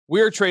We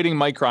are trading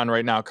Micron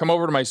right now. Come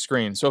over to my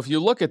screen. So if you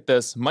look at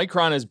this,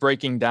 Micron is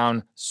breaking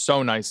down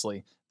so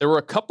nicely. There were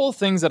a couple of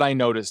things that I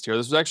noticed here.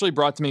 This was actually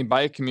brought to me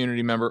by a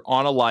community member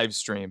on a live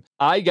stream.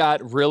 I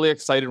got really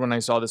excited when I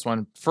saw this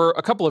one for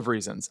a couple of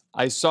reasons.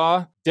 I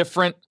saw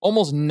different,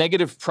 almost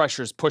negative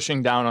pressures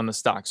pushing down on the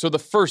stock. So the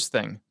first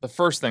thing,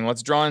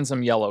 let's draw in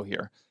some yellow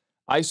here.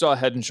 I saw a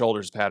head and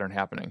shoulders pattern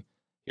happening.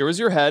 Here was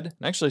your head,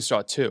 and actually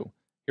saw two.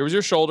 Here was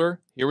your shoulder,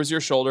 here was your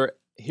shoulder,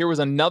 here was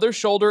another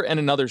shoulder and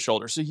another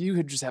shoulder. So you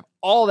could just have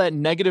all that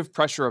negative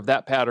pressure of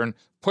that pattern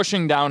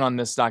pushing down on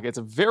this stock. It's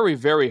a very,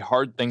 very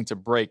hard thing to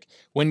break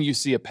when you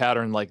see a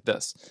pattern like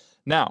this.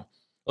 Now,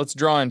 let's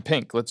draw in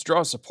pink. Let's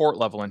draw a support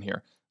level in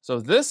here. So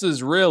this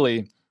is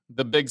really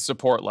the big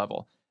support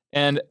level.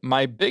 And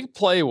my big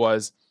play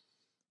was,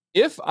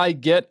 if I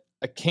get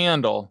a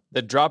candle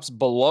that drops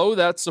below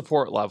that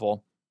support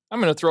level,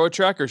 I'm going to throw a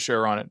tracker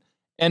share on it.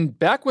 And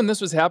back when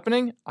this was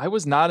happening, I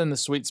was not in the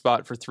sweet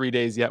spot for 3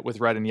 days yet with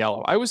red and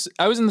yellow. I was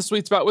in the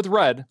sweet spot with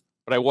red,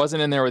 but I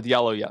wasn't in there with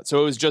yellow yet.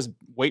 So it was just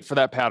wait for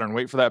that pattern,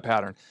 wait for that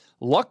pattern.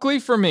 Luckily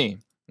for me,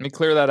 let me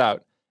clear that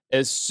out.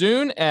 As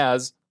soon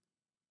as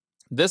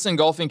this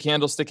engulfing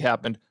candlestick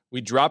happened,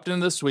 we dropped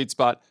into the sweet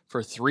spot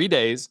for 3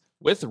 days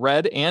with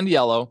red and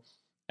yellow,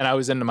 and I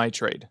was into my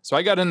trade. So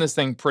I got in this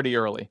thing pretty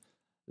early.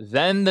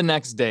 Then the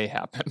next day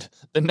happened.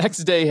 The next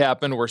day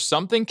happened where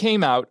something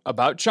came out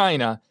about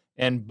China,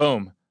 and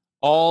boom,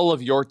 all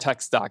of your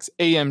tech stocks,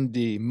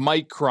 AMD,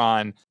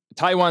 Micron,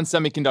 Taiwan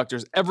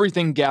Semiconductors,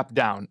 everything gapped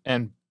down.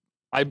 And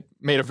I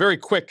made a very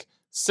quick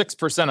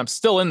 6%. I'm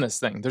still in this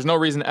thing. There's no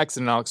reason to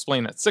exit, and I'll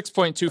explain that.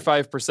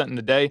 6.25% in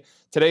a day.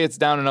 Today it's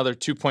down another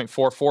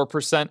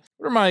 2.44%.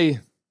 What are my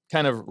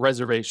kind of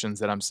reservations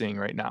that I'm seeing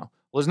right now?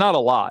 Well, there's not a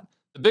lot.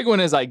 The big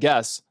one is, I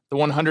guess, the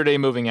 100-day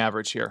moving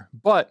average here.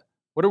 But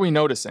what are we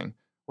noticing?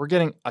 We're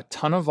getting a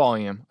ton of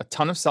volume, a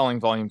ton of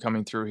selling volume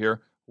coming through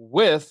here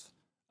with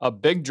a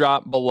big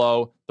drop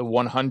below the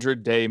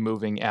 100-day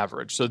moving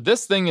average. So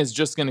this thing is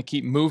just going to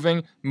keep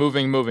moving,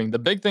 moving, moving. The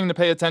big thing to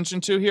pay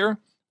attention to here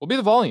will be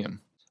the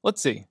volume.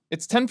 Let's see.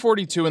 It's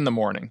 10:42 in the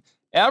morning.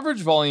 Average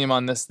volume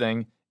on this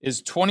thing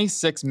is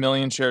 26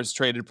 million shares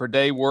traded per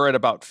day. We're at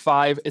about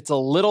 5. It's a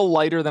little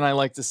lighter than I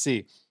like to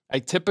see. I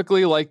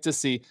typically like to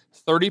see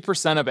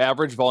 30% of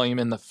average volume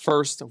in the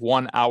first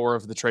 1 hour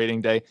of the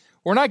trading day.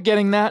 We're not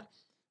getting that.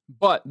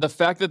 But the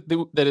fact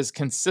that is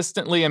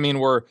consistently, I mean,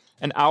 we're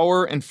an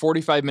hour and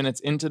 45 minutes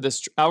into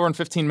this, hour and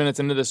 15 minutes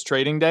into this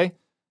trading day,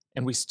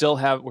 and we're still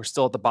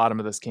at the bottom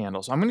of this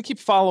candle. So I'm going to keep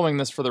following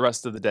this for the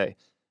rest of the day.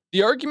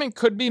 The argument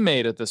could be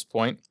made at this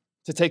point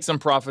to take some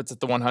profits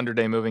at the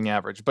 100-day moving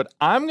average, but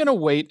I'm going to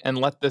wait and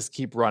let this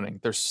keep running.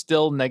 There's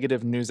still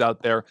negative news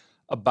out there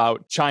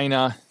about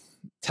China,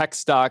 tech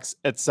stocks,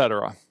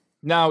 etc.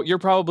 Now, you're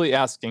probably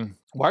asking,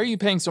 why are you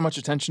paying so much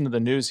attention to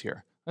the news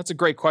here? That's a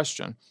great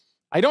question.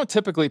 I don't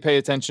typically pay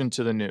attention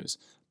to the news,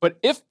 but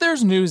if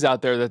there's news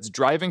out there that's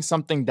driving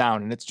something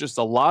down and it's just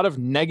a lot of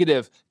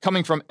negative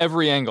coming from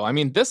every angle, I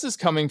mean, this is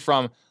coming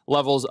from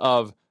levels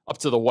of up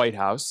to the White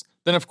House.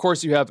 Then, of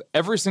course, you have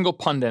every single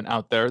pundit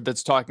out there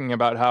that's talking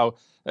about how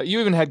you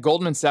even had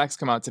Goldman Sachs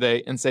come out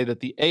today and say that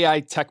the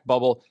AI tech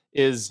bubble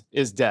is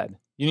dead.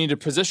 You need to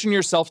position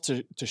yourself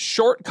to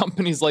short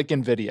companies like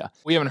NVIDIA.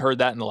 We haven't heard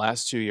that in the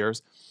last 2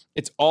 years.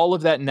 It's all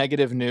of that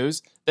negative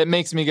news that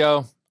makes me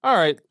go, all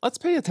right, let's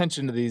pay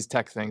attention to these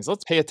tech things.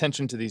 Let's pay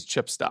attention to these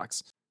chip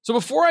stocks. So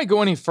before I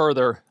go any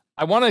further,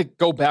 I want to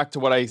go back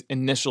to what I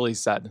initially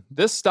said.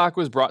 This stock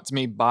was brought to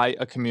me by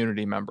a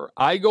community member.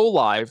 I go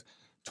live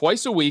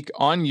twice a week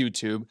on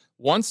YouTube,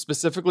 once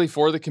specifically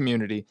for the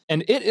community,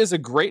 and it is a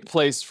great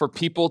place for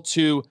people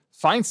to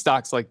find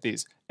stocks like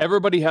these.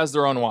 Everybody has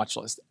their own watch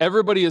list.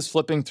 Everybody is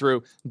flipping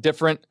through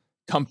different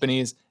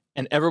companies,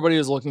 and everybody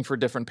is looking for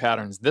different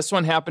patterns. This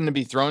one happened to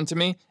be thrown to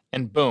me,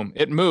 and boom,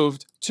 it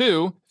moved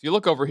to, if you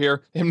look over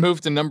here, it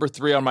moved to number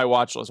 3 on my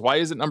watch list. Why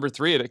is it number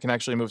 3? It can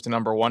actually move to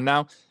number 1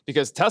 now,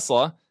 because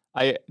Tesla,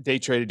 I day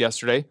traded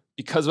yesterday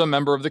because of a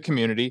member of the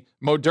community.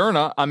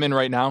 Moderna, I'm in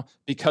right now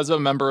because of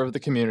a member of the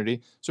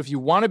community. So if you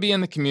want to be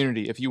in the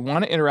community, if you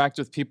want to interact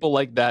with people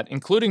like that,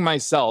 including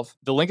myself,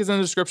 the link is in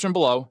the description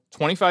below.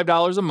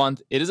 $25 a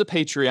month. It is a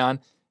Patreon.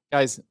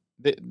 Guys,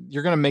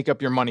 you're going to make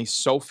up your money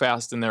so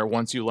fast in there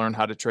once you learn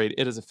how to trade.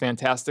 It is a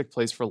fantastic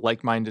place for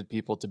like-minded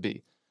people to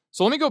be.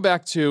 So let me go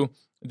back to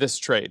this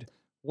trade.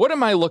 What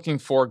am I looking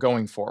for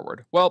going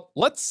forward? Well,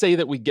 let's say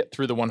that we get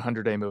through the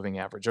 100-day moving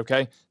average,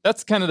 okay?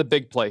 That's kind of the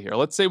big play here.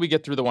 Let's say we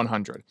get through the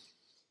 100.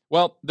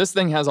 Well, this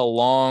thing has a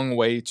long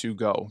way to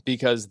go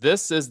because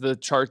this is the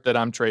chart that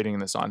I'm trading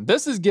this on.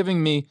 This is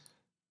giving me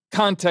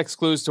context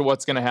clues to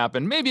what's going to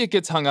happen. Maybe it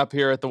gets hung up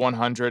here at the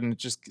 100 and it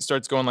just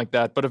starts going like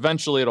that, but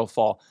eventually it'll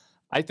fall.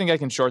 I think I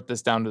can short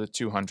this down to the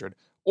 200,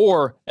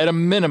 or at a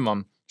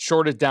minimum,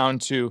 short it down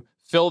to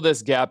fill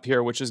this gap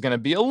here, which is going to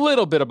be a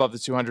little bit above the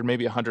 200,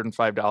 maybe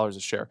 $105 a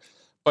share.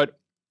 But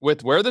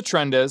with where the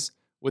trend is,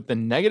 with the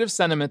negative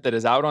sentiment that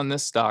is out on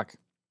this stock,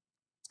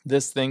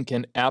 this thing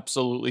can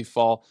absolutely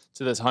fall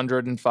to this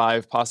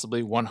 $105,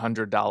 possibly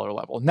 $100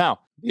 level. Now,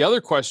 the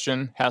other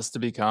question has to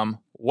become,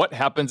 what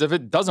happens if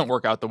it doesn't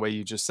work out the way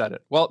you just said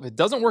it? Well, if it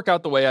doesn't work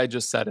out the way I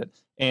just said it,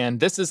 and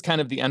this is kind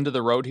of the end of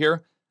the road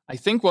here, I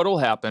think what will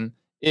happen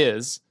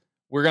is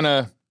we're going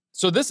to,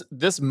 so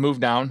this move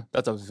down,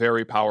 that's a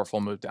very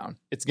powerful move down.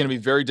 It's going to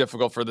be very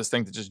difficult for this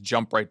thing to just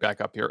jump right back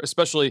up here,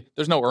 especially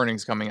there's no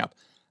earnings coming up.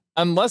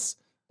 Unless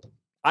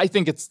I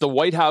think it's the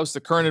White House,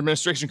 the current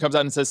administration comes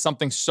out and says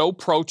something so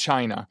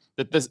pro-China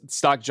that this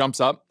stock jumps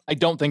up, I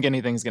don't think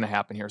anything's going to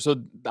happen here. So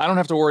I don't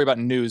have to worry about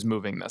news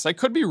moving this. I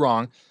could be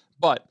wrong,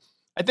 but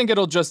I think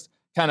it'll just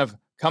kind of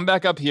come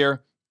back up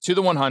here to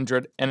the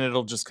 100 and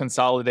it'll just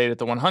consolidate at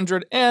the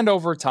 100. And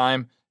over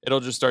time, it'll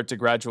just start to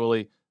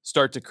gradually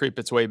start to creep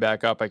its way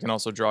back up. I can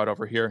also draw it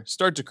over here,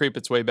 start to creep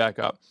its way back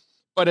up.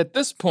 But at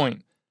this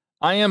point,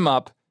 I am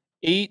up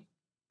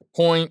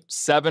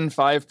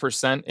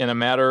 8.75% in a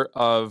matter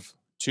of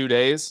 2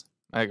 days,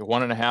 like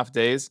 1.5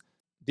 days.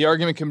 The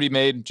argument can be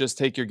made, just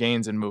take your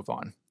gains and move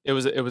on. It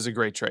was a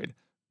great trade.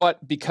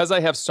 But because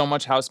I have so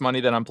much house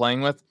money that I'm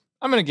playing with,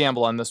 I'm going to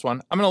gamble on this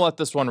one. I'm going to let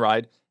this one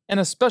ride. And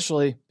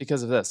especially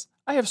because of this,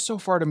 I have so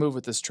far to move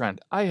with this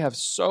trend. I have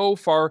so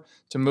far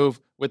to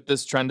move with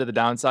this trend to the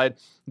downside.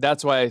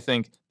 That's why I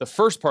think the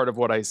first part of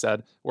what I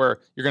said, where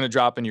you're going to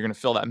drop and you're going to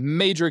fill that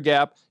major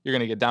gap, you're going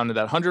to get down to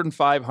that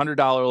 $105,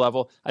 $100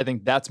 level. I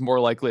think that's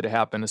more likely to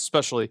happen,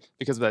 especially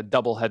because of that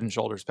double head and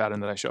shoulders pattern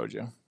that I showed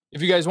you.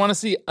 If you guys want to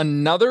see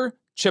another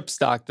chip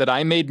stock that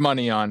I made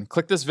money on,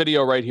 click this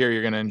video right here.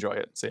 You're going to enjoy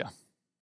it. See ya.